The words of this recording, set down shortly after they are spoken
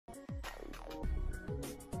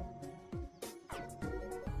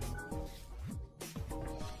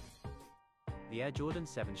The Air Jordan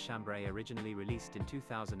 7 Chambray, originally released in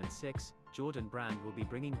 2006, Jordan brand will be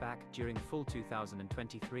bringing back during fall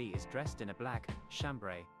 2023, is dressed in a black,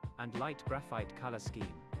 chambray, and light graphite color scheme.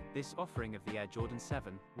 This offering of the Air Jordan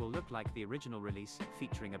 7 will look like the original release,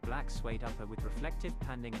 featuring a black suede upper with reflective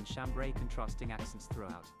paneling and chambray contrasting accents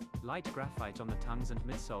throughout. Light graphite on the tongues and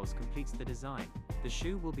midsoles completes the design. The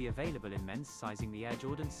shoe will be available in men's sizing the Air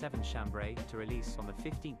Jordan 7 Chambray to release on the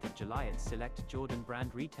 15th of July at select Jordan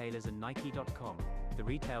brand retailers and Nike.com. The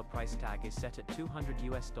retail price tag is set at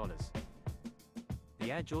 $200.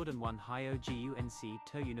 The Air Jordan 1 High OG UNC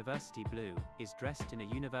Toe University Blue is dressed in a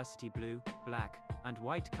university blue, black, and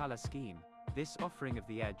white color scheme. This offering of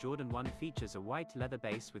the Air Jordan 1 features a white leather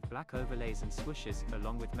base with black overlays and swooshes,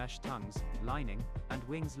 along with mesh tongues, lining, and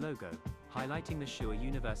wings logo, highlighting the shoe. A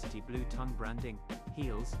university blue tongue branding,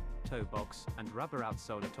 heels, toe box, and rubber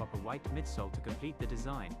outsole atop a white midsole to complete the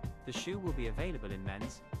design. The shoe will be available in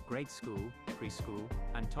men's, grade school, preschool,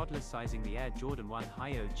 and toddler sizing the Air Jordan 1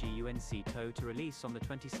 High OG UNC Toe to release on the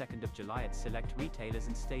 22nd of July at select retailers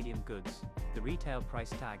and Stadium Goods. The retail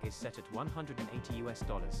price tag is set at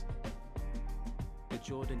 $180. The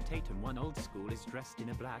Jordan Tatum 1 Old School is dressed in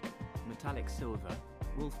a black, metallic silver,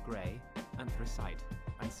 wolf grey, anthracite,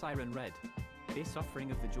 and siren red. This offering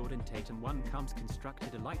of the Jordan Tatum 1 comes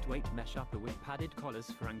constructed a lightweight mesh upper with padded collars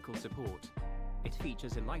for ankle support. It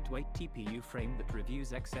features a lightweight TPU frame that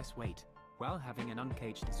reviews excess weight, while having an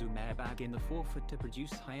uncaged zoom airbag in the forefoot to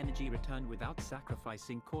produce high energy return without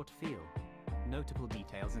sacrificing court feel. Notable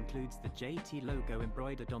details includes the JT logo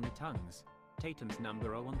embroidered on the tongues, Tatum's number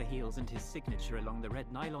 0 on the heels, and his signature along the red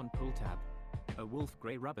nylon pull tab. A wolf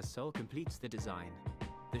grey rubber sole completes the design.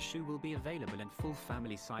 The shoe will be available in full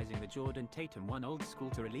family sizing the Jordan Tatum 1 Old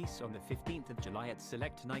School to release on the 15th of July at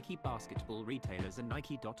select Nike basketball retailers and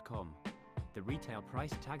Nike.com. The retail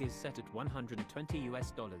price tag is set at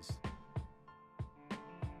 $120.